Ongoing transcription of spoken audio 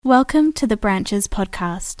Welcome to the Branches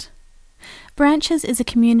podcast. Branches is a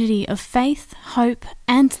community of faith, hope,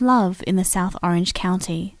 and love in the South Orange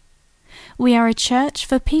County. We are a church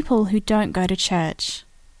for people who don't go to church.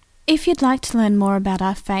 If you'd like to learn more about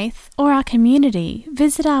our faith or our community,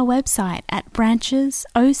 visit our website at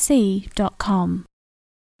branchesoc.com.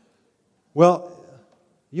 Well,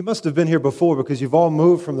 you must have been here before because you've all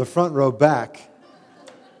moved from the front row back.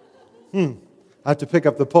 I have to pick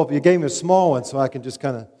up the pulpit. You gave me a small one so I can just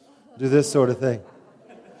kind of do this sort of thing.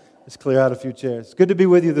 Just clear out a few chairs. Good to be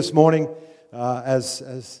with you this morning.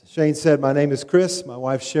 As Shane said, my name is Chris, my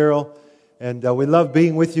wife Cheryl, and we love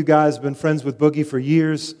being with you guys. Been friends with Boogie for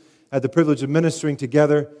years. Had the privilege of ministering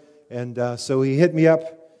together, and so he hit me up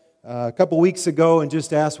a couple weeks ago and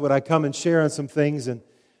just asked would I come and share on some things, and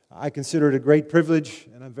I consider it a great privilege,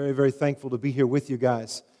 and I'm very, very thankful to be here with you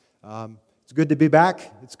guys. It's good to be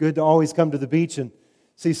back. It's good to always come to the beach and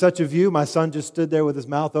see such a view. My son just stood there with his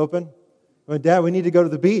mouth open. He went, Dad, we need to go to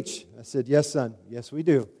the beach. I said, yes, son. Yes, we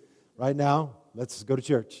do. Right now, let's go to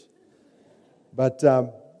church. But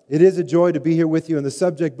it is a joy to be here with you, and the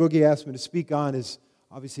subject Boogie asked me to speak on is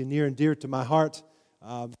obviously near and dear to my heart.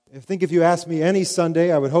 I think if you ask me any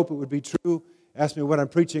Sunday, I would hope it would be true. Ask me what I'm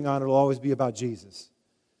preaching on, it'll always be about Jesus.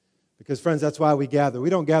 Because, friends, that's why we gather. We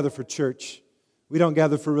don't gather for church. We don't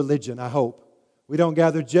gather for religion, I hope. We don't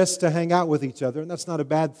gather just to hang out with each other, and that's not a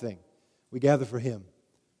bad thing. We gather for Him,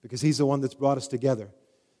 because He's the one that's brought us together.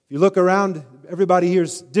 If you look around, everybody here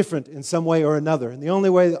is different in some way or another, and the only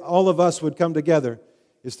way all of us would come together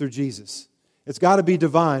is through Jesus. It's got to be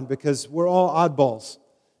divine, because we're all oddballs,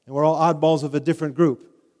 and we're all oddballs of a different group,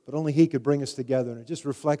 but only He could bring us together, and it just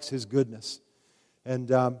reflects His goodness. And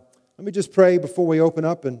let me just pray before we open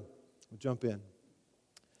up, and we'll jump in.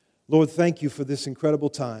 Lord, thank You for this incredible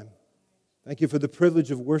time. Thank You for the privilege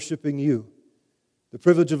of worshiping You, the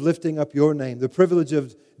privilege of lifting up Your name, the privilege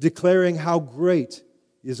of declaring how great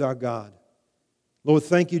is our God. Lord,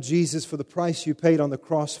 thank You, Jesus, for the price You paid on the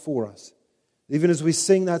cross for us. Even as we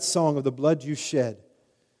sing that song of the blood You shed,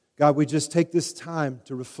 God, we just take this time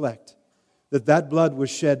to reflect that that blood was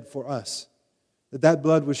shed for us, that that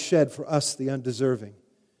blood was shed for us, the undeserving,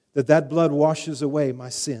 that that blood washes away my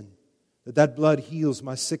sin, that that blood heals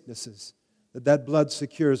my sicknesses, that that blood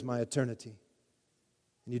secures my eternity.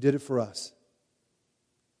 And You did it for us.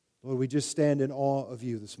 Lord, we just stand in awe of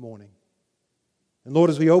You this morning. And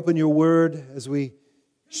Lord, as we open Your Word, as we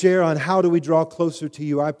share on how do we draw closer to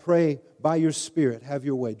You, I pray by Your Spirit, have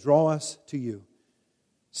Your way. Draw us to You.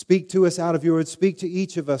 Speak to us out of Your Word. Speak to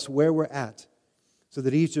each of us where we're at, so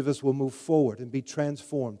that each of us will move forward and be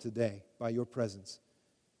transformed today by Your presence.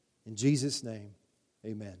 In Jesus' name,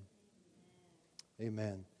 amen.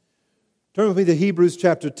 Amen. Turn with me to Hebrews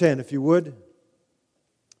chapter 10, if you would.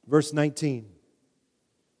 Verse 19.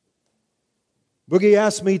 Boogie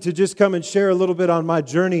asked me to just come and share a little bit on my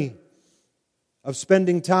journey of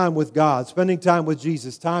spending time with God, spending time with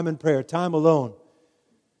Jesus, time in prayer, time alone.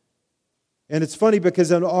 And it's funny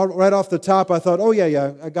because right off the top I thought, oh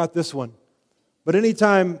yeah, I got this one. But I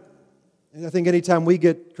think anytime we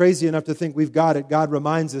get crazy enough to think we've got it, God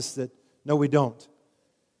reminds us that no, we don't.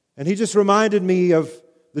 And He just reminded me of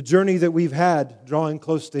the journey that we've had drawing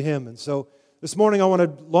close to Him. And so this morning I want to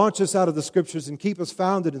launch us out of the Scriptures and keep us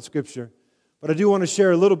founded in Scripture. But I do want to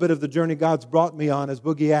share a little bit of the journey God's brought me on, as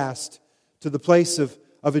Boogie asked, to the place of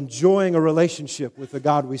enjoying a relationship with the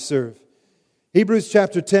God we serve. Hebrews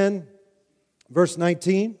chapter 10, verse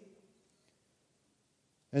 19.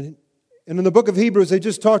 And in the book of Hebrews, they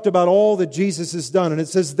just talked about all that Jesus has done. And it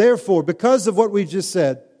says, therefore, because of what we just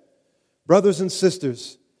said, brothers and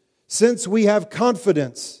sisters, since we have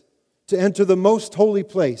confidence to enter the most holy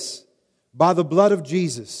place by the blood of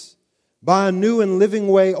Jesus, by a new and living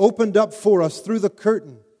way opened up for us through the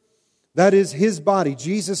curtain, that is His body,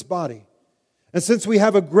 Jesus' body. And since we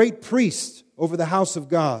have a great priest over the house of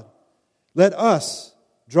God, let us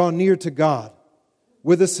draw near to God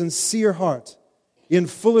with a sincere heart, in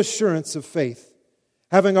full assurance of faith,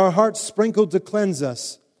 having our hearts sprinkled to cleanse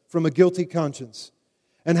us from a guilty conscience,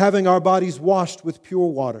 and having our bodies washed with pure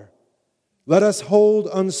water. Let us hold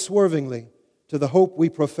unswervingly to the hope we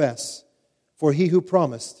profess, for He who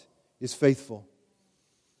promised is faithful.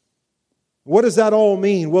 What does that all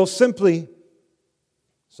mean? Well, simply,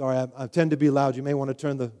 I tend to be loud. You may want to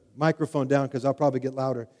turn the microphone down because I'll probably get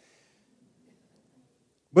louder.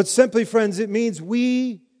 But simply, friends, it means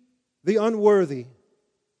we, the unworthy,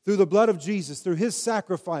 through the blood of Jesus, through His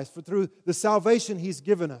sacrifice, through the salvation He's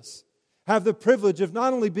given us, have the privilege of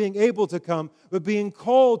not only being able to come, but being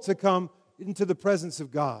called to come into the presence of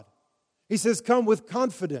God. He says, come with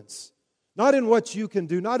confidence, not in what you can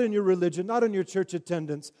do, not in your religion, not in your church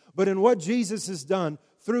attendance, but in what Jesus has done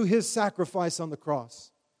through His sacrifice on the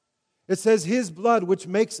cross. It says His blood which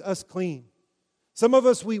makes us clean. Some of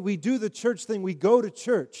us, we do the church thing, we go to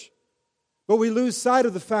church, but we lose sight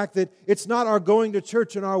of the fact that it's not our going to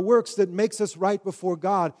church and our works that makes us right before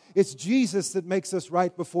God. It's Jesus that makes us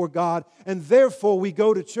right before God, and therefore we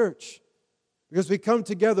go to church because we come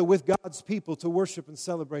together with God's people to worship and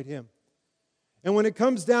celebrate Him. And when it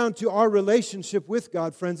comes down to our relationship with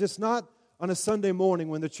God, friends, it's not on a Sunday morning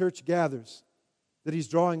when the church gathers that He's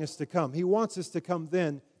drawing us to come. He wants us to come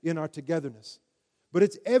then in our togetherness. But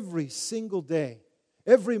it's every single day,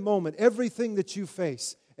 every moment, everything that you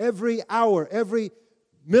face, every hour, every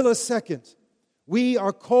millisecond. We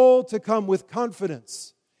are called to come with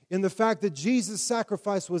confidence in the fact that Jesus'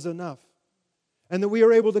 sacrifice was enough, and that we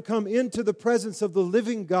are able to come into the presence of the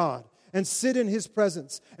living God and sit in His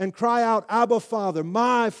presence and cry out, Abba, Father,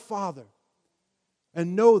 my Father,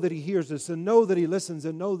 and know that He hears us and know that He listens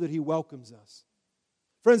and know that He welcomes us.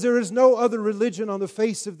 Friends, there is no other religion on the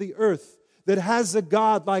face of the earth that has a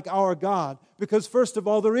God like our God, because first of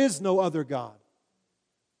all, there is no other God.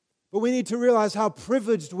 But we need to realize how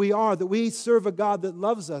privileged we are that we serve a God that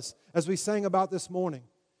loves us, as we sang about this morning.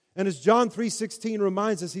 And as John 3:16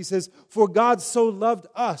 reminds us, He says, for God so loved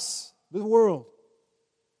us, the world,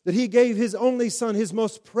 that He gave His only Son, His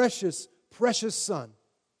most precious, precious Son,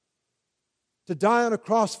 to die on a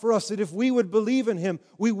cross for us, that if we would believe in Him,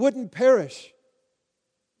 we wouldn't perish,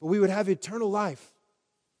 but we would have eternal life.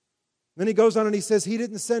 Then He goes on and He says, He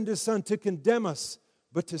didn't send His Son to condemn us,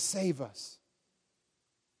 but to save us.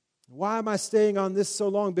 Why am I staying on this so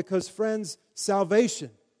long? Because, friends, salvation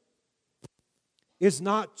is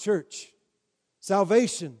not church.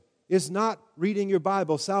 Salvation is not reading your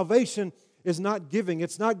Bible. Salvation is not giving.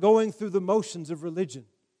 It's not going through the motions of religion.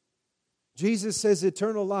 Jesus says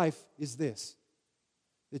eternal life is this,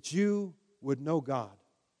 that you would know God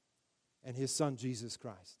and His Son, Jesus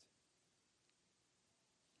Christ.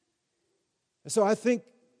 And so I think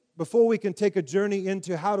before we can take a journey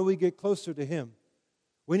into how do we get closer to Him,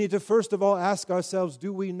 we need to first of all ask ourselves,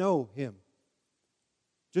 do we know Him?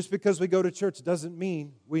 Just because we go to church doesn't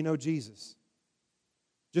mean we know Jesus.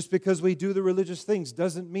 Just because we do the religious things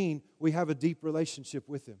doesn't mean we have a deep relationship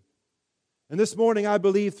with Him. And this morning, I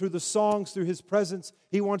believe through the songs, through His presence,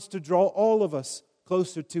 He wants to draw all of us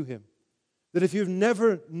closer to Him. That if you've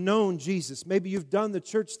never known Jesus, maybe you've done the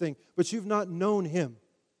church thing, but you've not known Him,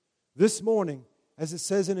 this morning, as it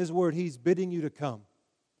says in His Word, He's bidding you to come.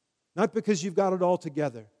 Not because you've got it all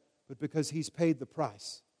together, but because He's paid the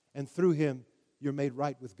price. And through Him, you're made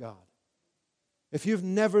right with God. If you've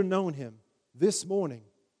never known Him, this morning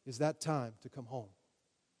is that time to come home.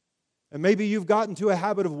 And maybe you've gotten to a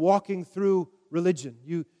habit of walking through religion.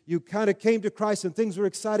 You kind of came to Christ and things were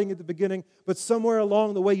exciting at the beginning, but somewhere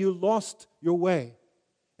along the way you lost your way.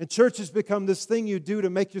 And church has become this thing you do to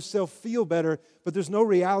make yourself feel better, but there's no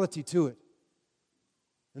reality to it.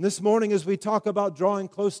 And this morning as we talk about drawing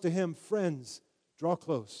close to Him, friends, draw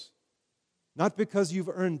close. Not because you've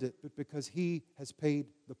earned it, but because He has paid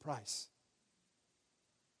the price.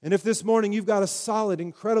 And if this morning you've got a solid,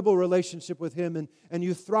 incredible relationship with Him and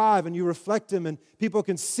you thrive and you reflect Him and people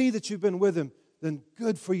can see that you've been with Him, then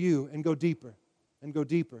good for you, and go deeper and go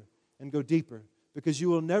deeper and go deeper, because you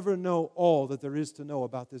will never know all that there is to know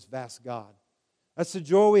about this vast God. That's the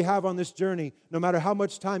joy we have on this journey. No matter how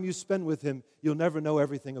much time you spend with Him, you'll never know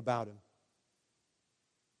everything about Him.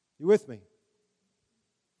 You with me?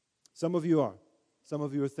 Some of you are. Some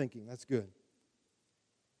of you are thinking. That's good.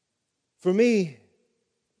 For me,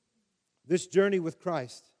 this journey with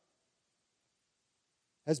Christ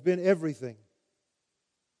has been everything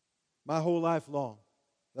my whole life long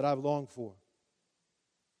that I've longed for.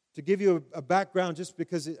 To give you a background, just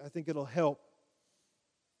because I think it'll help,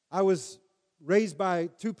 I was raised by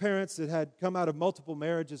two parents that had come out of multiple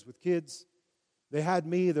marriages with kids. They had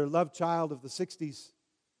me, their love child of the 60s.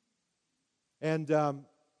 And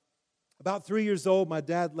about 3 years old, my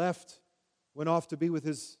dad left, went off to be with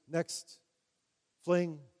his next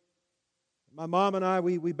fling. My mom and I,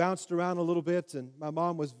 we bounced around a little bit, and my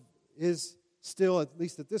mom is still, at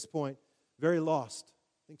least at this point, very lost.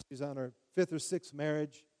 I think she's on her 5th or 6th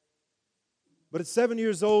marriage. But at 7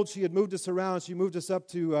 years old, she had moved us around. She moved us up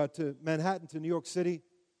to Manhattan, to New York City.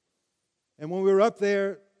 And when we were up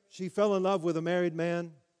there, she fell in love with a married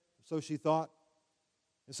man, so she thought.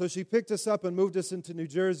 And so she picked us up and moved us into New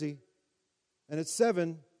Jersey. And at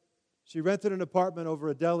 7, she rented an apartment over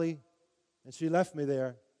a deli, and she left me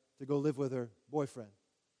there to go live with her boyfriend.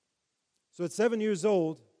 So at 7 years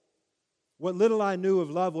old, what little I knew of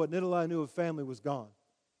love, what little I knew of family was gone.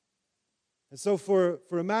 And so for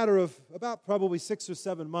a matter of about probably 6 or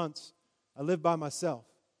 7 months, I lived by myself.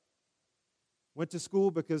 Went to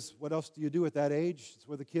school because what else do you do at that age? It's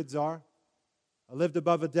where the kids are. I lived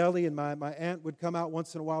above a deli, and my aunt would come out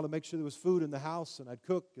once in a while to make sure there was food in the house, and I'd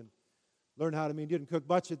cook and learn how to, you didn't cook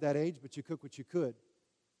much at that age, but you cook what you could.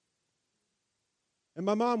 And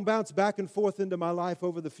my mom bounced back and forth into my life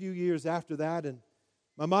over the few years after that, and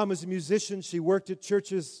my mom was a musician. She worked at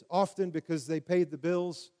churches often because they paid the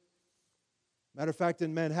bills. Matter of fact,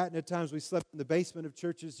 in Manhattan at times we slept in the basement of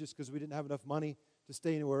churches just because we didn't have enough money to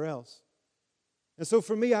stay anywhere else. And so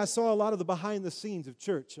for me, I saw a lot of the behind the scenes of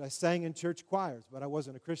church. I sang in church choirs, but I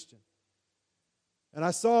wasn't a Christian. And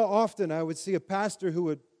I saw often, I would see a pastor who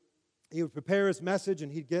would prepare his message,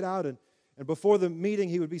 and he'd get out, and before the meeting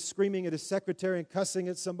he would be screaming at his secretary and cussing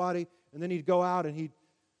at somebody, and then he'd go out and he'd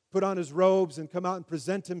put on his robes and come out and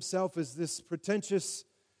present himself as this pretentious,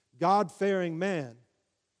 God-fearing man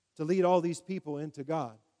to lead all these people into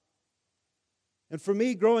God. And for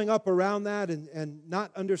me, growing up around that and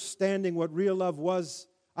not understanding what real love was,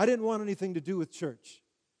 I didn't want anything to do with church.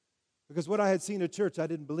 Because what I had seen at church, I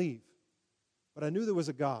didn't believe. But I knew there was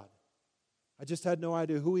a God. I just had no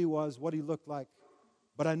idea who He was, what He looked like,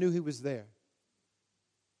 but I knew He was there.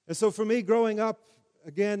 And so for me, growing up,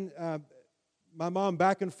 again, my mom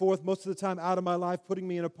back and forth, most of the time out of my life, putting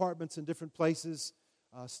me in apartments in different places,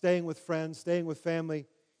 staying with friends, staying with family.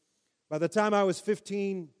 By the time I was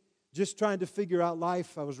 15, just trying to figure out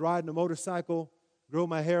life, I was riding a motorcycle, growing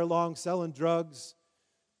my hair long, selling drugs,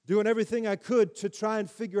 doing everything I could to try and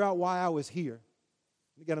figure out why I was here.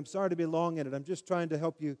 And again, I'm sorry to be long-winded. I'm just trying to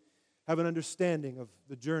help you have an understanding of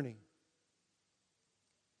the journey.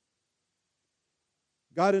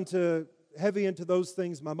 Got heavy into those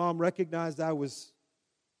things. My mom recognized I was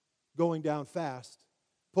going down fast,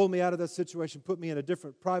 pulled me out of that situation, put me in a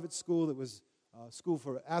different private school that was a school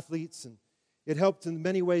for athletes, and it helped in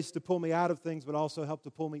many ways to pull me out of things, but also helped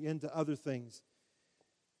to pull me into other things.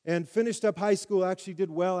 And finished up high school, actually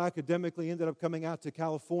did well academically, ended up coming out to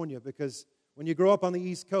California because when you grow up on the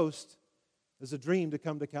East Coast, there's a dream to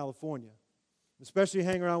come to California. Especially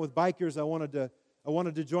hang around with bikers. I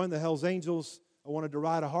wanted to join the Hells Angels. I wanted to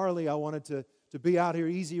ride a Harley. I wanted to be out here,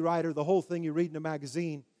 Easy Rider, the whole thing you read in a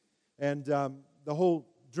magazine, and the whole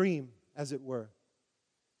dream, as it were.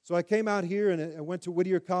 So I came out here and I went to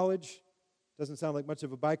Whittier College. Doesn't sound like much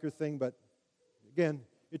of a biker thing, but again,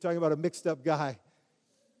 you're talking about a mixed-up guy.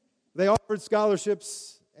 They offered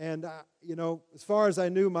scholarships, and as far as I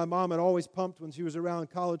knew, my mom had always pumped when she was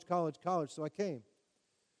around college, so I came.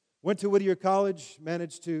 Went to Whittier College,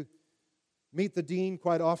 managed to meet the dean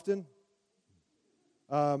quite often.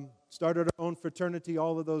 Started our own fraternity,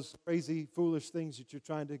 all of those crazy, foolish things that you're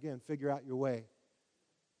trying to, again, figure out your way.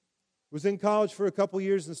 Was in college for a couple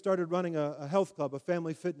years and started running a health club, a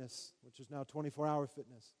family fitness, which is now 24-hour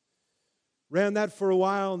fitness. Ran that for a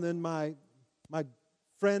while, and then my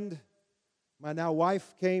friend, my now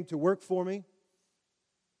wife, came to work for me.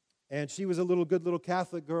 And she was a good little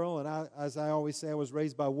Catholic girl, and as I always say, I was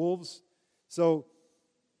raised by wolves. So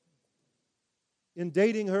in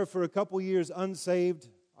dating her for a couple years unsaved,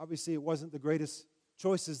 obviously it wasn't the greatest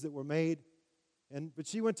choices that were made. But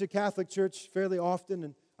she went to Catholic church fairly often,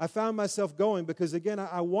 and I found myself going because, again,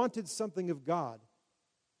 I wanted something of God.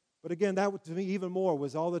 But again, that to me even more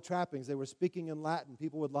was all the trappings. They were speaking in Latin.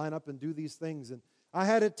 People would line up and do these things. And I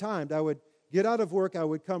had it timed. I would get out of work. I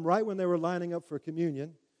would come right when they were lining up for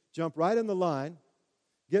communion, jump right in the line,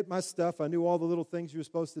 get my stuff. I knew all the little things you were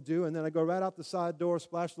supposed to do. And then I'd go right out the side door,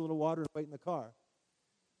 splash a little water, and wait in the car.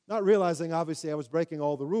 Not realizing, obviously, I was breaking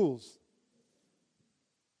all the rules.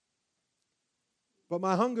 But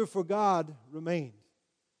my hunger for God remained.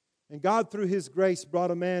 And God, through His grace,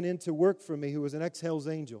 brought a man in to work for me who was an ex-Hells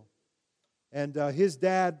Angel. And his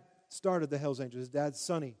dad started the Hells Angels. His dad's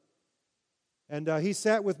Sonny. And he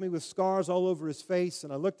sat with me with scars all over his face.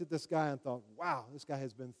 And I looked at this guy and thought, wow, this guy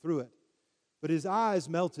has been through it. But his eyes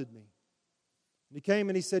melted me. And he came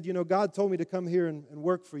and he said, God told me to come here and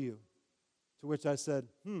work for you. To which I said,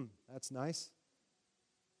 that's nice.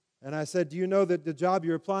 And I said, do you know that the job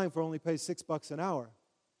you're applying for only pays $6 an hour?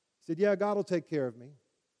 He said, yeah, God will take care of me.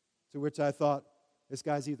 To which I thought, this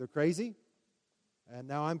guy's either crazy, and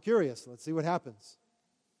now I'm curious. Let's see what happens.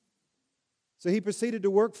 So he proceeded to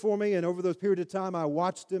work for me, and over those period of time, I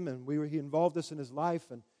watched him, and he involved us in his life,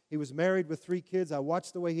 and he was married with 3 kids. I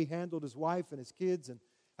watched the way he handled his wife and his kids, and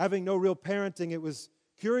having no real parenting, it was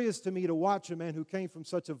curious to me to watch a man who came from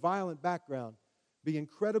such a violent background be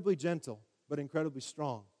incredibly gentle, but incredibly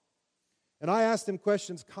strong. And I asked him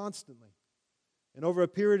questions constantly. And over a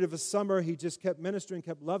period of a summer, he just kept ministering,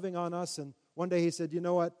 kept loving on us. And one day he said, you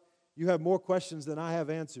know what? You have more questions than I have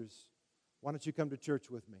answers. Why don't you come to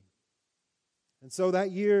church with me? And so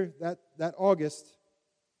that year, that August,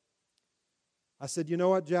 I said, you know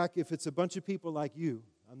what, Jack, if it's a bunch of people like you,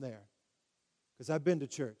 I'm there. Because I've been to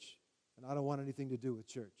church, and I don't want anything to do with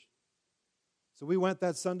church. So we went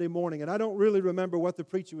that Sunday morning, and I don't really remember what the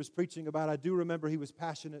preacher was preaching about. I do remember he was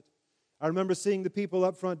passionate. I remember seeing the people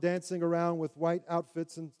up front dancing around with white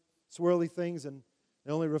outfits and swirly things, and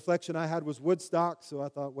the only reflection I had was Woodstock, so I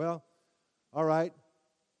thought, well, all right.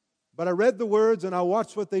 But I read the words, and I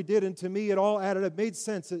watched what they did, and to me it all added up. It made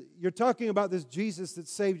sense. You're talking about this Jesus that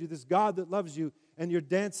saved you, this God that loves you, and you're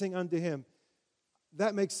dancing unto Him.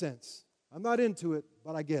 That makes sense. I'm not into it,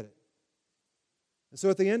 but I get it. And so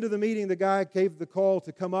at the end of the meeting, the guy gave the call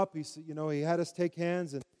to come up. He said, he had us take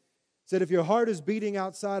hands and said, if your heart is beating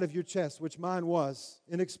outside of your chest, which mine was,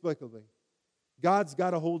 inexplicably, God's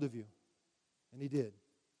got a hold of you. And He did.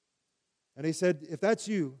 And He said, if that's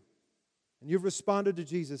you, and you've responded to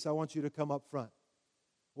Jesus, I want you to come up front.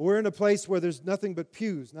 Well, we're in a place where there's nothing but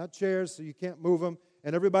pews, not chairs, so you can't move them,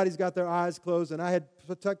 and everybody's got their eyes closed, and I had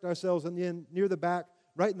tucked ourselves near the back,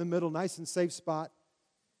 right in the middle, nice and safe spot.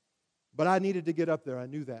 But I needed to get up there. I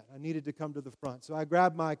knew that. I needed to come to the front. So I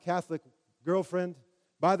grabbed my Catholic girlfriend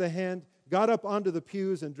by the hand, got up onto the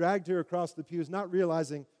pews, and dragged her across the pews, not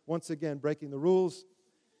realizing, once again, breaking the rules.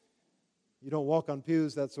 You don't walk on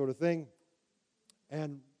pews, that sort of thing.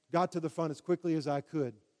 And got to the front as quickly as I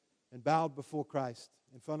could and bowed before Christ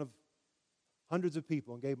in front of hundreds of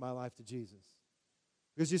people and gave my life to Jesus.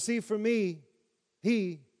 Because you see, for me,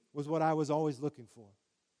 He was what I was always looking for.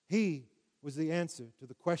 He was the answer to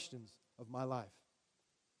the questions of my life.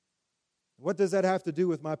 What does that have to do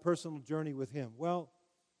with my personal journey with Him? Well,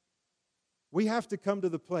 we have to come to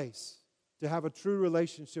the place to have a true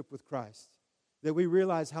relationship with Christ, that we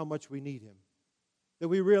realize how much we need Him, that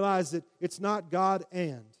we realize that it's not God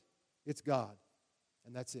and it's God,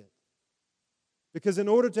 and that's it. Because in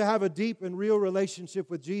order to have a deep and real relationship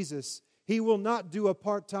with Jesus, He will not do a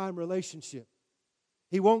part-time relationship.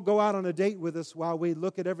 He won't go out on a date with us while we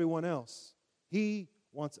look at everyone else. He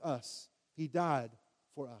wants us. He died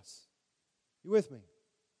for us. You with me?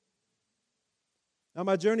 Now,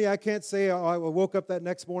 my journey, I can't say I woke up that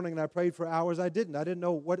next morning and I prayed for hours. I didn't. I didn't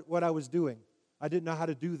know what I was doing. I didn't know how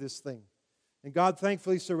to do this thing. And God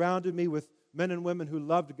thankfully surrounded me with men and women who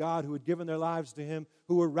loved God, who had given their lives to Him,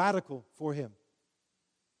 who were radical for Him.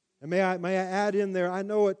 And may I add in there, I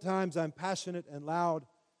know at times I'm passionate and loud,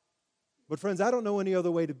 but friends, I don't know any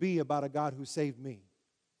other way to be about a God who saved me,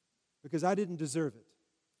 because I didn't deserve it.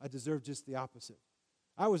 I deserved just the opposite.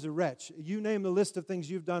 I was a wretch. You name the list of things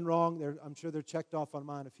you've done wrong, I'm sure they're checked off on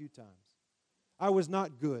mine a few times. I was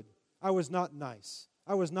not good. I was not nice.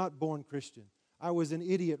 I was not born Christian. I was an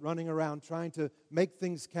idiot running around trying to make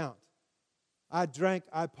things count. I drank,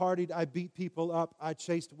 I partied, I beat people up, I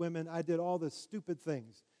chased women, I did all the stupid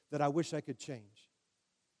things that I wish I could change.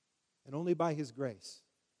 And only by His grace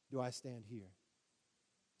do I stand here.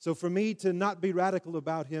 So for me to not be radical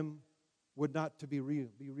about Him would not to be real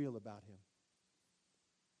about Him.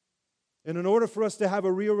 And in order for us to have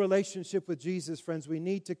a real relationship with Jesus, friends, we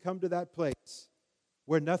need to come to that place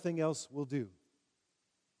where nothing else will do.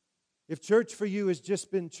 If church for you has just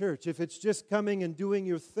been church, if it's just coming and doing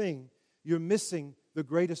your thing, you're missing the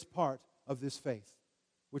greatest part of this faith,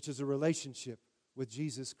 which is a relationship with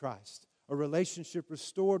Jesus Christ, a relationship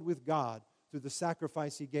restored with God through the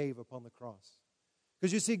sacrifice He gave upon the cross.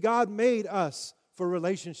 Because you see, God made us for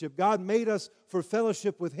relationship. God made us for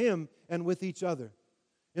fellowship with Him and with each other.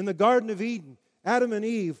 In the Garden of Eden, Adam and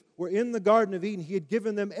Eve were in the Garden of Eden. He had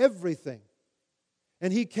given them everything.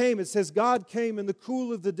 And He came, it says, God came in the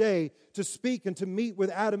cool of the day to speak and to meet with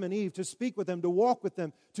Adam and Eve, to speak with them, to walk with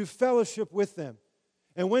them, to fellowship with them.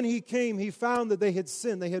 And when He came, He found that they had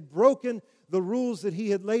sinned. They had broken the rules that He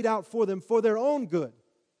had laid out for them for their own good.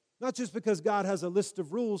 Not just because God has a list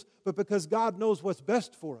of rules, but because God knows what's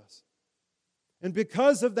best for us. And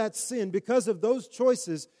because of that sin, because of those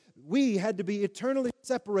choices, we had to be eternally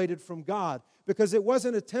separated from God, because it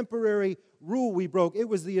wasn't a temporary rule we broke. It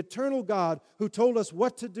was the eternal God who told us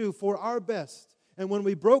what to do for our best. And when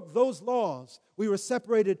we broke those laws, we were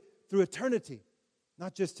separated through eternity,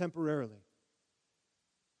 not just temporarily.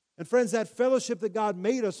 And friends, that fellowship that God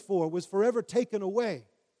made us for was forever taken away,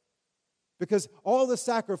 because all the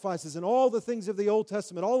sacrifices and all the things of the Old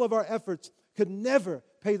Testament, all of our efforts could never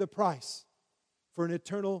pay the price for an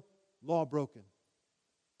eternal law broken.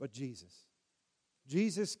 But Jesus.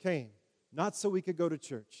 Jesus came not so we could go to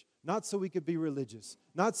church, not so we could be religious,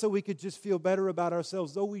 not so we could just feel better about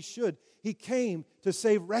ourselves, though we should. He came to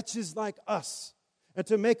save wretches like us and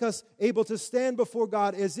to make us able to stand before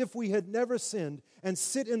God as if we had never sinned and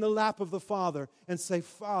sit in the lap of the Father and say,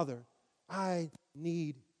 Father, I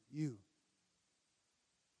need you.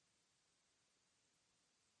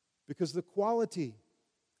 Because the quality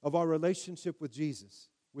of our relationship with Jesus,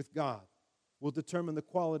 with God, will determine the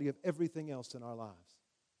quality of everything else in our lives.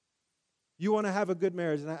 You want to have a good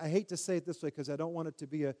marriage, and I hate to say it this way because I don't want it to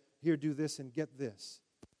be a here, do this, and get this.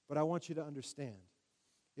 But I want you to understand,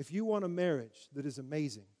 if you want a marriage that is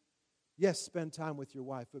amazing, yes, spend time with your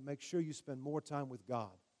wife, but make sure you spend more time with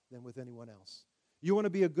God than with anyone else. You want to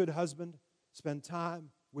be a good husband? Spend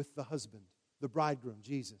time with the husband, the bridegroom,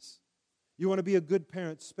 Jesus. You want to be a good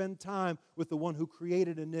parent? Spend time with the one who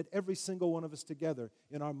created and knit every single one of us together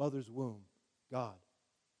in our mother's womb, God.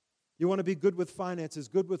 You want to be good with finances,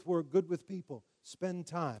 good with work, good with people? Spend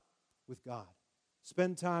time with God.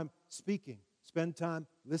 Spend time speaking. Spend time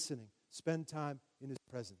listening. Spend time in His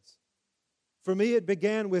presence. For me, it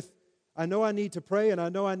began with, I know I need to pray and I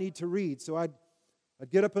know I need to read. So I'd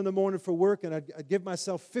get up in the morning for work and I'd give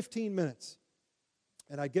myself 15 minutes.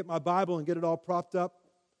 And I'd get my Bible and get it all propped up,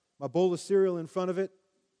 my bowl of cereal in front of it.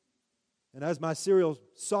 And as my cereal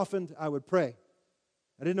softened, I would pray.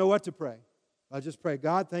 I didn't know what to pray. I'd just pray,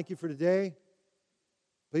 God, thank you for today.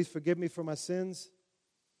 Please forgive me for my sins.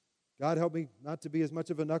 God, help me not to be as much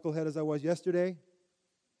of a knucklehead as I was yesterday.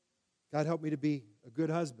 God, help me to be a good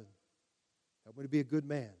husband. Help me to be a good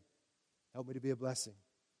man. Help me to be a blessing.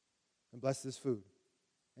 And bless this food.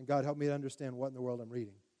 And God, help me to understand what in the world I'm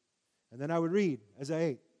reading. And then I would read as I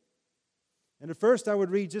ate. And at first I would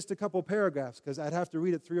read just a couple paragraphs because I'd have to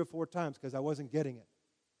read it 3 or 4 times because I wasn't getting it.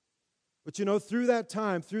 But you know, through that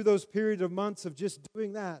time, through those periods of months of just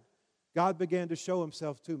doing that, God began to show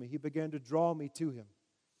Himself to me. He began to draw me to Him.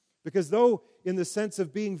 Because though in the sense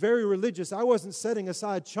of being very religious, I wasn't setting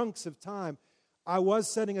aside chunks of time. I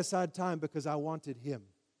was setting aside time because I wanted Him.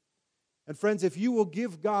 And friends, if you will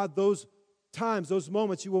give God those times, those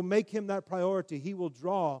moments, you will make Him that priority. He will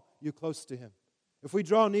draw you close to Him. If we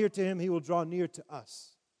draw near to Him, He will draw near to us.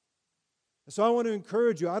 And so I want to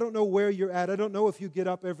encourage you. I don't know where you're at. I don't know if you get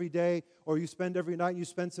up every day or you spend every night and you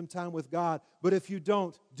spend some time with God. But if you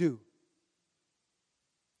don't, do.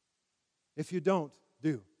 If you don't,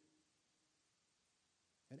 do.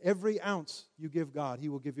 And every ounce you give God, He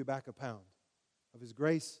will give you back a pound of His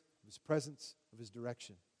grace, of His presence, of His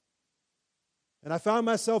direction. And I found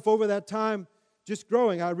myself over that time just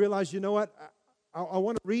growing. I realized, you know what? I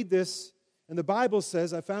want to read this. And the Bible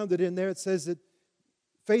says, I found it in there, it says that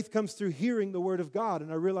faith comes through hearing the Word of God.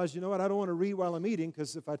 And I realized, you know what? I don't want to read while I'm eating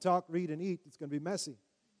because if I talk, read, and eat, it's going to be messy.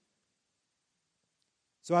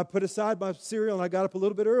 So I put aside my cereal and I got up a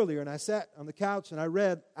little bit earlier and I sat on the couch and I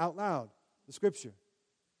read out loud the Scripture.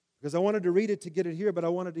 Because I wanted to read it to get it here, but I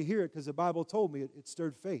wanted to hear it because the Bible told me it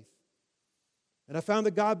stirred faith. And I found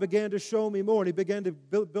that God began to show me more, and He began to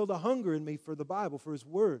build a hunger in me for the Bible, for His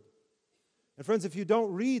Word. And friends, if you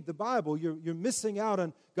don't read the Bible, you're missing out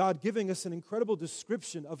on God giving us an incredible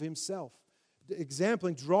description of Himself,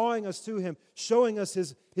 exempling, drawing us to Him, showing us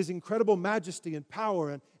His incredible majesty and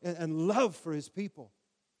power and love for His people.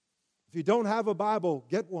 If you don't have a Bible,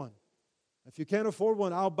 get one. If you can't afford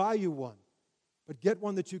one, I'll buy you one. But get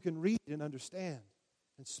one that you can read and understand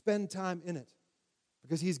and spend time in it.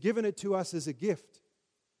 Because He's given it to us as a gift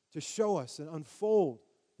to show us and unfold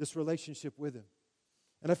this relationship with Him.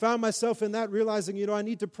 And I found myself in that realizing, you know, I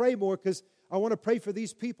need to pray more because I want to pray for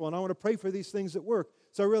these people and I want to pray for these things at work.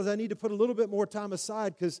 So I realized I need to put a little bit more time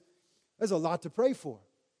aside because there's a lot to pray for.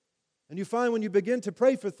 And you find when you begin to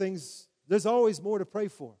pray for things, there's always more to pray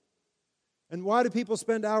for. And why do people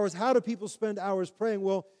spend hours? How do people spend hours praying?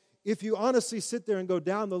 Well, if you honestly sit there and go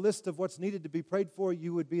down the list of what's needed to be prayed for,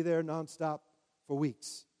 you would be there nonstop for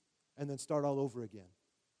weeks and then start all over again.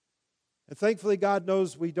 And thankfully, God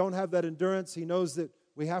knows we don't have that endurance. He knows that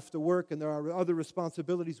we have to work and there are other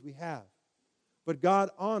responsibilities we have. But God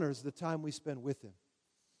honors the time we spend with Him.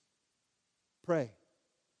 Pray.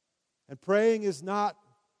 And praying is not,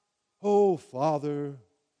 oh, Father,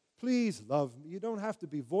 please love me. You don't have to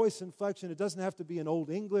be voice inflection. It doesn't have to be in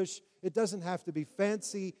Old English. It doesn't have to be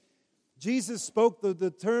fancy. Jesus spoke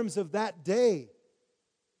the terms of that day.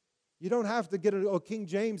 You don't have to get a King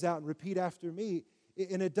James out and repeat after me.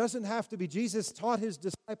 And it doesn't have to be. Jesus taught His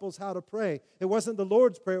disciples how to pray. It wasn't the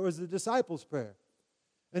Lord's Prayer, it was the disciples' prayer.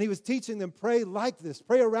 And He was teaching them, pray like this.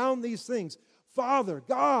 Pray around these things. Father,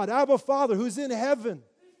 God, Abba Father, who's in heaven,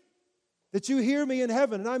 that you hear me in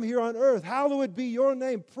heaven and I'm here on earth. Hallowed be your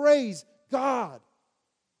name. Praise God.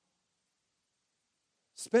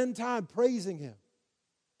 Spend time praising Him.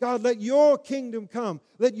 God, let your kingdom come.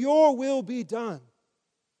 Let your will be done.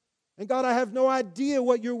 And God, I have no idea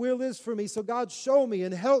what your will is for me. So God, show me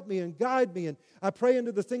and help me and guide me. And I pray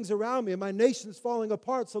into the things around me and my nation's falling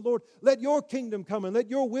apart. So Lord, let your kingdom come and let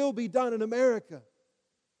your will be done in America.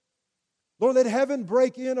 Lord, let heaven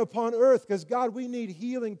break in upon earth, because God, we need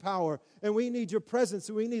healing power, and we need your presence,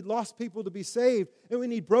 and we need lost people to be saved, and we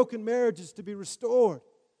need broken marriages to be restored.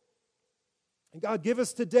 And God, give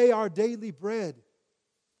us today our daily bread,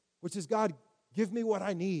 which is, God, give me what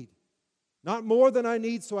I need. Not more than I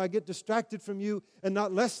need so I get distracted from you, and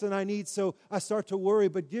not less than I need so I start to worry,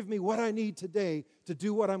 but give me what I need today to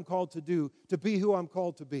do what I'm called to do, to be who I'm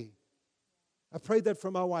called to be. I prayed that for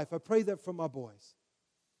my wife. I prayed that for my boys.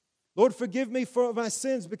 Lord, forgive me for my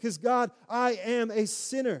sins, because, God, I am a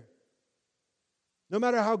sinner. No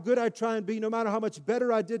matter how good I try and be, no matter how much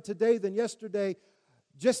better I did today than yesterday,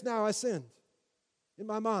 just now I sinned in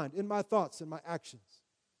my mind, in my thoughts, in my actions.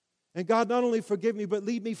 And God, not only forgive me, but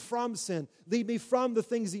lead me from sin. Lead me from the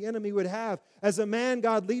things the enemy would have. As a man,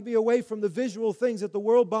 God, lead me away from the visual things that the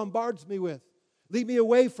world bombards me with. Lead me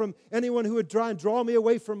away from anyone who would try and draw me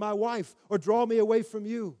away from my wife or draw me away from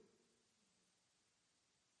you.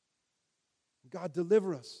 God,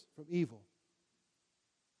 deliver us from evil.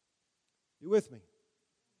 You with me?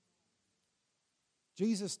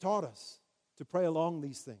 Jesus taught us to pray along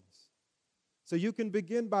these things. So you can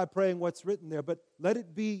begin by praying what's written there, but let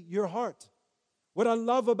it be your heart. What I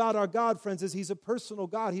love about our God, friends, is He's a personal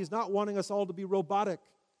God. He's not wanting us all to be robotic.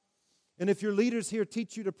 And if your leaders here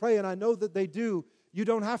teach you to pray, and I know that they do, you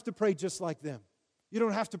don't have to pray just like them. You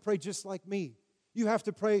don't have to pray just like me. You have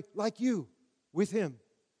to pray like you, with Him,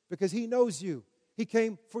 because He knows you. He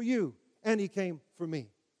came for you, and He came for me.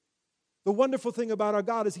 The wonderful thing about our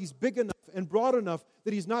God is He's big enough and broad enough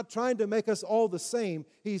that He's not trying to make us all the same.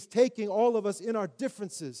 He's taking all of us in our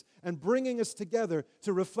differences and bringing us together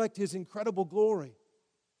to reflect His incredible glory.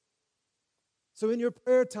 So in your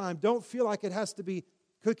prayer time, don't feel like it has to be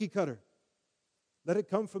cookie cutter. Let it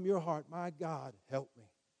come from your heart. My God, help me.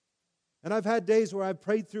 And I've had days where I've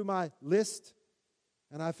prayed through my list,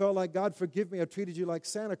 and I felt like, God, forgive me, I treated you like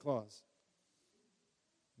Santa Claus.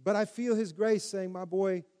 But I feel His grace saying, my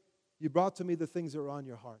boy, you brought to me the things that are on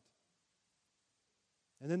your heart.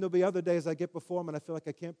 And then there'll be other days I get before Him and I feel like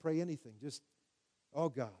I can't pray anything. Just, oh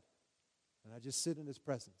God. And I just sit in His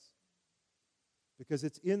presence. Because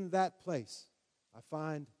it's in that place I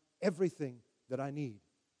find everything that I need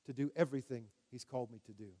to do everything He's called me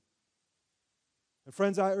to do. And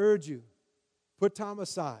friends, I urge you, put time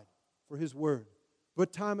aside for His Word.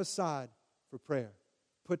 Put time aside for prayer.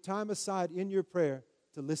 Put time aside in your prayer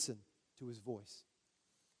to listen to His voice.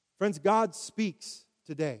 Friends, God speaks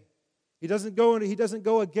today. He doesn't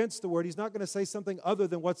go against the Word. He's not going to say something other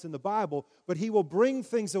than what's in the Bible, but He will bring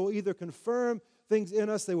things that will either confirm things in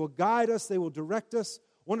us, they will guide us, they will direct us.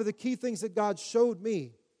 One of the key things that God showed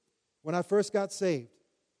me when I first got saved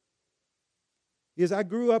is I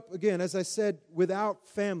grew up, again, as I said, without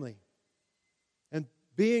family. And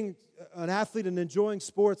being an athlete and enjoying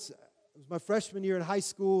sports, it was my freshman year in high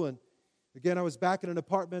school, and again, I was back in an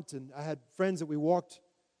apartment, and I had friends that we walked.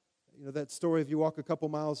 You know that story of you walk a couple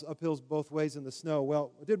miles uphill both ways in the snow.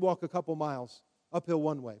 Well, I did walk a couple miles uphill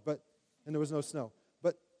one way, and there was no snow.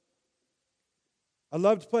 But I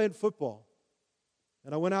loved playing football.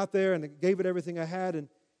 And I went out there and gave it everything I had. And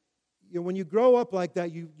when you grow up like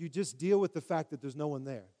that, you just deal with the fact that there's no one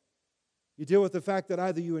there. You deal with the fact that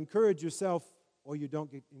either you encourage yourself or you don't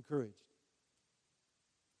get encouraged.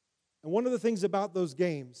 And one of the things about those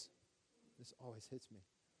games, this always hits me.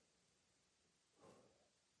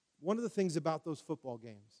 One of the things about those football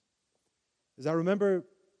games is I remember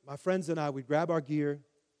my friends and I, we'd grab our gear,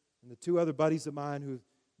 and the two other buddies of mine who,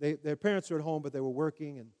 their parents were at home, but they were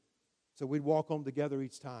working, and so we'd walk home together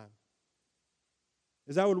each time.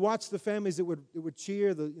 As I would watch the families that would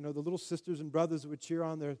cheer, the little sisters and brothers that would cheer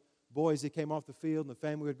on their boys that came off the field, and the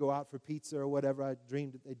family would go out for pizza or whatever I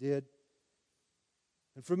dreamed that they did.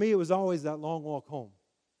 And for me, it was always that long walk home.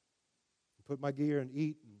 Put my gear and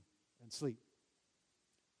eat and sleep.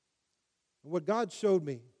 And what God showed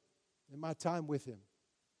me in my time with Him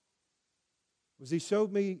was He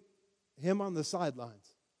showed me Him on the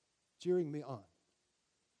sidelines, cheering me on.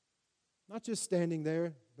 Not just standing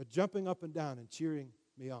there, but jumping up and down and cheering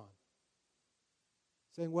me on.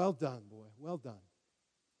 Saying, well done, boy, well done.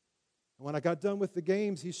 And when I got done with the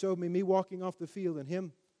games, He showed me walking off the field and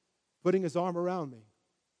Him putting His arm around me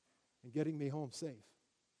and getting me home safe.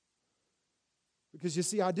 Because you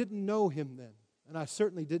see, I didn't know Him then, and I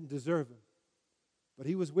certainly didn't deserve Him. But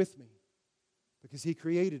He was with me because He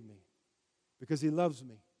created me, because He loves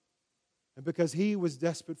me, and because He was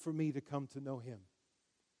desperate for me to come to know Him.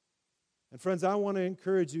 And friends, I want to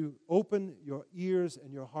encourage you, open your ears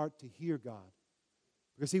and your heart to hear God,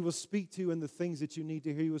 because He will speak to you in the things that you need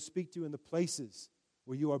to hear. He will speak to you in the places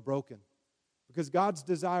where you are broken. Because God's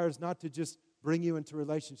desire is not to just bring you into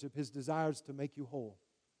relationship. His desire is to make you whole.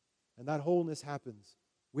 And that wholeness happens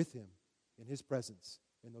with Him, in His presence,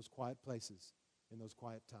 in those quiet places, in those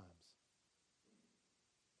quiet times.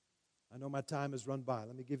 I know my time has run by.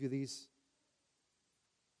 Let me give you these,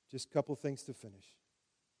 just a couple things to finish.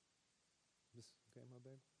 This okay, my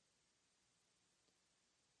babe?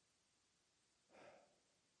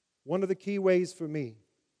 One of the key ways for me,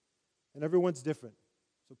 and everyone's different,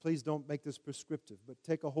 so please don't make this prescriptive, but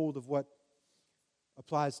take a hold of what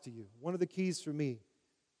applies to you. One of the keys for me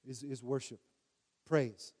is worship,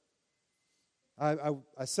 praise.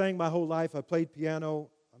 I sang my whole life. I played piano.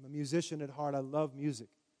 I'm a musician at heart. I love music.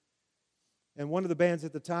 And one of the bands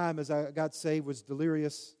at the time, as I got saved, was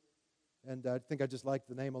Delirious. And I think I just liked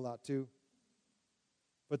the name a lot too.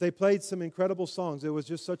 But they played some incredible songs. There was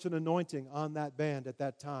just such an anointing on that band at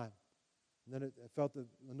that time. And then I felt the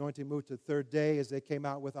anointing move to Third Day as they came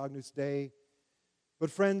out with Agnus Dei. But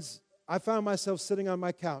friends, I found myself sitting on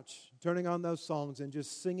my couch, turning on those songs and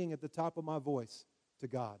just singing at the top of my voice to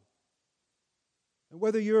God. And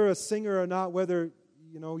whether you're a singer or not, whether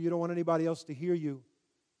you don't want anybody else to hear you,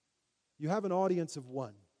 you have an audience of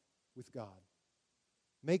one with God.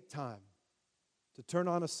 Make time to turn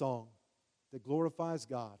on a song that glorifies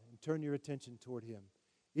God and turn your attention toward Him.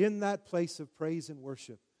 In that place of praise and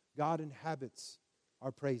worship, God inhabits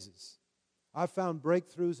our praises. I found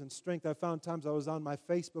breakthroughs and strength. I found times I was on my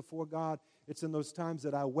face before God. It's in those times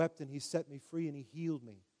that I wept and He set me free and He healed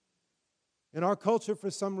me. In our culture,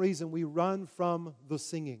 for some reason, we run from the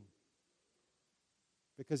singing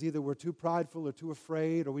because either we're too prideful or too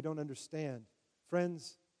afraid or we don't understand.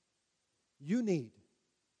 Friends, you need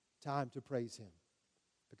time to praise Him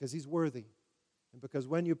because He's worthy and because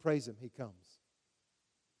when you praise Him, He comes.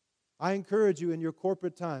 I encourage you in your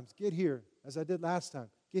corporate times, get here, as I did last time,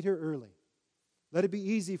 get here early. Let it be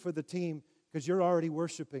easy for the team because you're already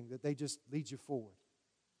worshiping that they just lead you forward.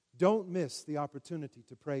 Don't miss the opportunity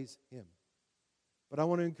to praise Him. But I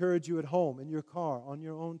want to encourage you at home, in your car, on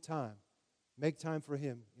your own time, make time for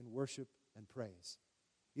Him in worship and praise.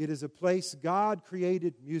 It is a place God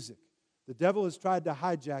created music. The devil has tried to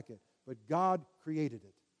hijack it, but God created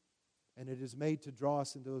it. And it is made to draw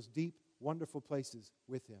us into those deep, wonderful places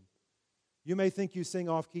with Him. You may think you sing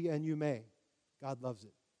off-key, and you may. God loves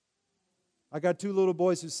it. I got two little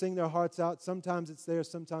boys who sing their hearts out. Sometimes it's there,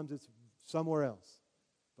 sometimes it's somewhere else.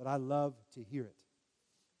 But I love to hear it.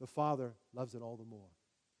 The Father loves it all the more.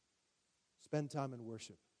 Spend time in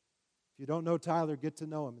worship. If you don't know Tyler, get to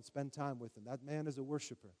know him and spend time with him. That man is a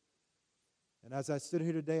worshiper. And as I sit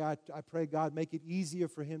here today, I pray, God, make it easier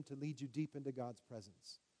for him to lead you deep into God's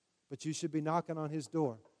presence. But you should be knocking on his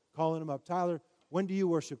door, calling him up. Tyler, when do you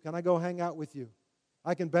worship? Can I go hang out with you?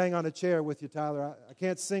 I can bang on a chair with you, Tyler. I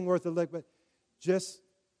can't sing worth a lick, but just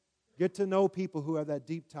get to know people who have that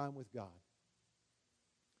deep time with God.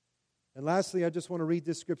 And lastly, I just want to read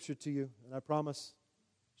this scripture to you, and I promise,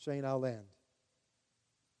 Shane, I'll land.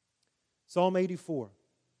 Psalm 84.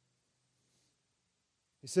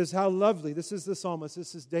 He says, how lovely, this is the psalmist,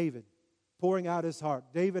 this is David, pouring out his heart.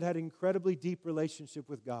 David had an incredibly deep relationship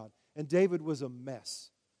with God, and David was a mess.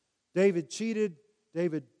 David cheated,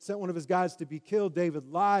 David sent one of his guys to be killed, David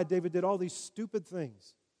lied, David did all these stupid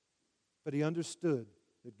things. But he understood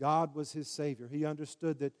that God was his Savior. He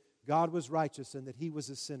understood that God was righteous and that he was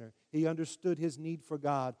a sinner. He understood his need for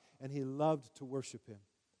God, and he loved to worship Him.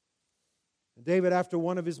 And David, after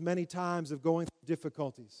one of his many times of going through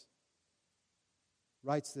difficulties,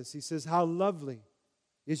 writes this. He says, how lovely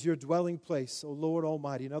is your dwelling place, O Lord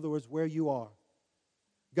Almighty. In other words, where you are.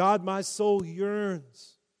 God, my soul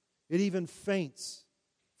yearns. It even faints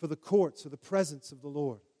for the courts or the presence of the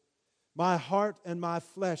Lord. My heart and my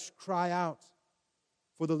flesh cry out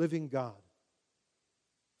for the living God.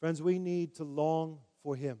 Friends, we need to long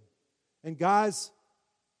for Him. And guys,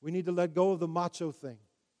 we need to let go of the macho thing.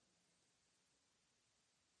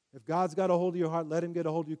 If God's got a hold of your heart, let Him get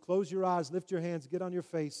a hold of you. Close your eyes, lift your hands, get on your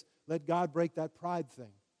face. Let God break that pride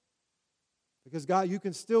thing. Because God, you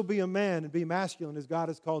can still be a man and be masculine as God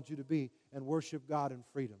has called you to be and worship God in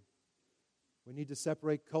freedom. We need to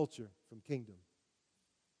separate culture from kingdom.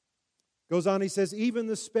 Goes on, he says, even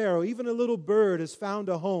the sparrow, even a little bird has found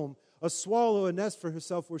a home, a swallow a nest for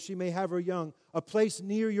herself where she may have her young, a place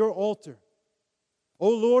near your altar. O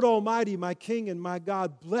Lord Almighty, my King and my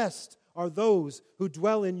God, blessed are those who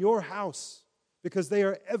dwell in your house because they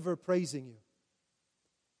are ever praising you.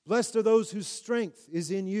 Blessed are those whose strength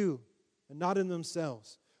is in you and not in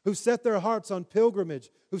themselves, who set their hearts on pilgrimage,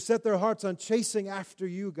 who set their hearts on chasing after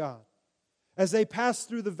you, God. As they pass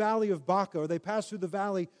through the valley of Baca, or they pass through the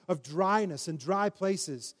valley of dryness and dry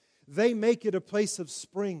places, they make it a place of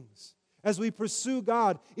springs. As we pursue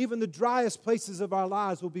God, even the driest places of our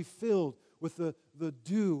lives will be filled with the the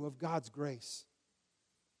dew of God's grace.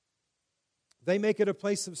 They make it a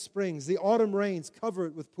place of springs. The autumn rains cover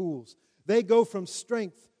it with pools. They go from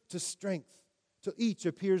strength to strength till each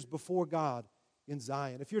appears before God in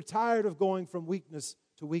Zion. If you're tired of going from weakness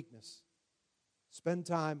to weakness, spend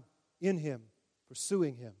time in Him,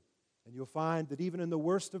 pursuing Him, and you'll find that even in the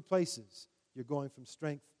worst of places, you're going from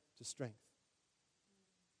strength to strength.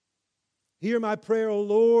 Hear my prayer, O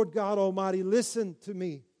Lord God Almighty. Listen to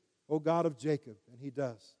me, O God of Jacob. And He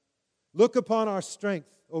does. Look upon our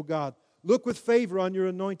strength, O God. Look with favor on your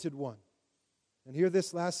anointed one. And hear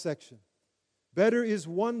this last section. Better is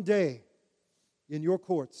one day in your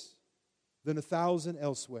courts than 1,000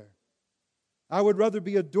 elsewhere. I would rather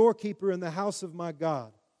be a doorkeeper in the house of my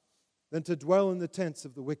God than to dwell in the tents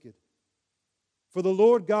of the wicked. For the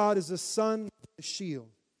Lord God is a sun and a shield.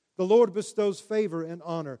 The Lord bestows favor and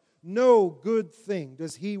honor. No good thing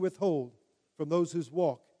does He withhold from those whose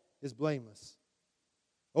walk is blameless.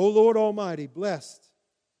 O Lord Almighty, blessed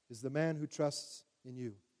is the man who trusts in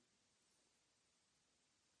You.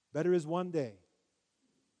 Better is one day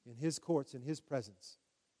in His courts, in His presence,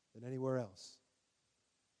 than anywhere else.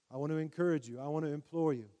 I want to encourage you. I want to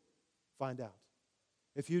implore you. Find out.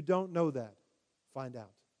 If you don't know that, find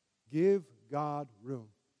out. Give God room.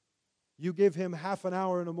 You give Him half an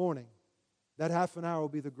hour in the morning, that half an hour will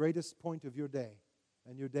be the greatest point of your day,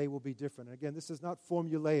 and your day will be different. And again, this is not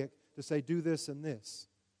formulaic to say do this and this,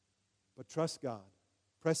 but trust God.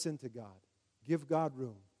 Press into God. Give God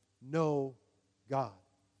room. Know God.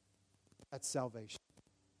 That's salvation.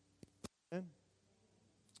 Amen?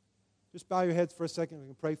 Just bow your heads for a second. We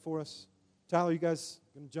can pray for us. Tyler, you guys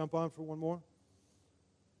going to jump on for one more?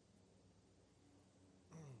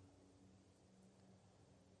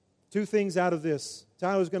 Two things out of this.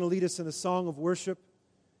 Tyler's going to lead us in a song of worship.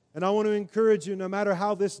 And I want to encourage you, no matter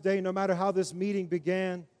how this day, no matter how this meeting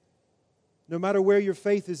began, no matter where your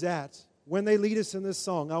faith is at, when they lead us in this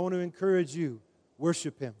song, I want to encourage you,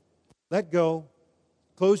 worship Him. Let go.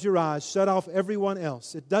 Close your eyes. Shut off everyone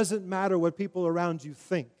else. It doesn't matter what people around you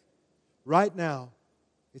think. Right now,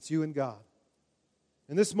 it's you and God.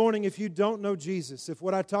 And this morning, if you don't know Jesus, if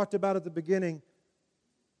what I talked about at the beginning,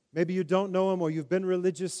 maybe you don't know Him or you've been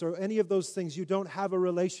religious or any of those things, you don't have a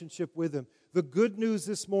relationship with Him. The good news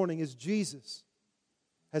this morning is Jesus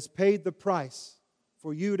has paid the price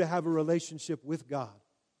for you to have a relationship with God.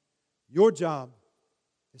 Your job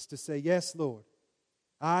is to say, yes, Lord,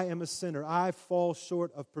 I am a sinner. I fall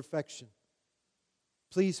short of perfection.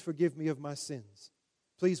 Please forgive me of my sins.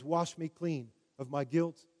 Please wash me clean of my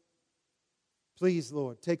guilt. Please,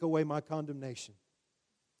 Lord, take away my condemnation.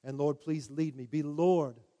 And Lord, please lead me. Be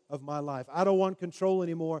Lord of my life. I don't want control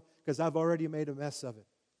anymore because I've already made a mess of it.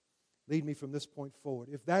 Lead me from this point forward.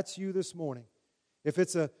 If that's you this morning, if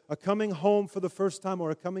it's a coming home for the first time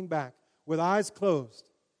or a coming back with eyes closed,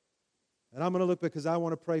 and I'm going to look because I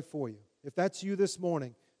want to pray for you. If that's you this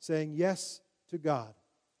morning saying yes to God,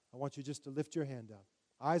 I want you just to lift your hand up.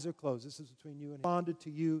 Eyes are closed. This is between you and Him. Responded to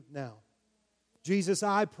you now. Jesus,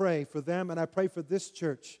 I pray for them and I pray for this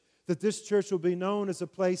church, that this church will be known as a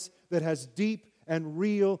place that has deep and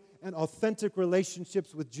real and authentic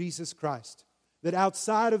relationships with Jesus Christ. That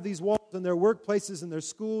outside of these walls, in their workplaces, in their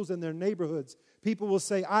schools, in their neighborhoods, people will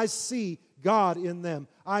say, I see God in them.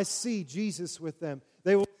 I see Jesus with them.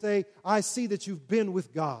 They will say, I see that you've been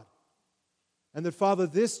with God. And that, Father,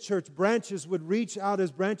 this church, branches would reach out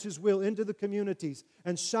as branches will into the communities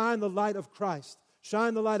and shine the light of Christ,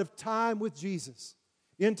 shine the light of time with Jesus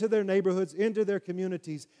into their neighborhoods, into their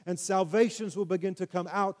communities, and salvations will begin to come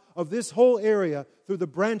out of this whole area through the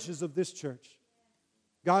branches of this church.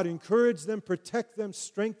 God, encourage them, protect them,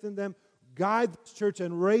 strengthen them, guide this church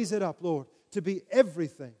and raise it up, Lord, to be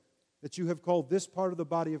everything that you have called this part of the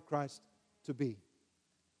body of Christ to be.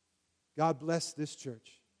 God bless this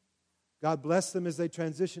church. God bless them as they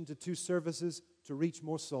transition to 2 services to reach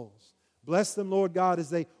more souls. Bless them, Lord God,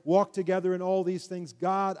 as they walk together in all these things.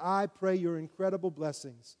 God, I pray your incredible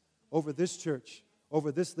blessings over this church,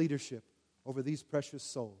 over this leadership, over these precious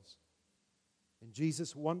souls. In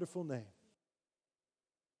Jesus' wonderful name.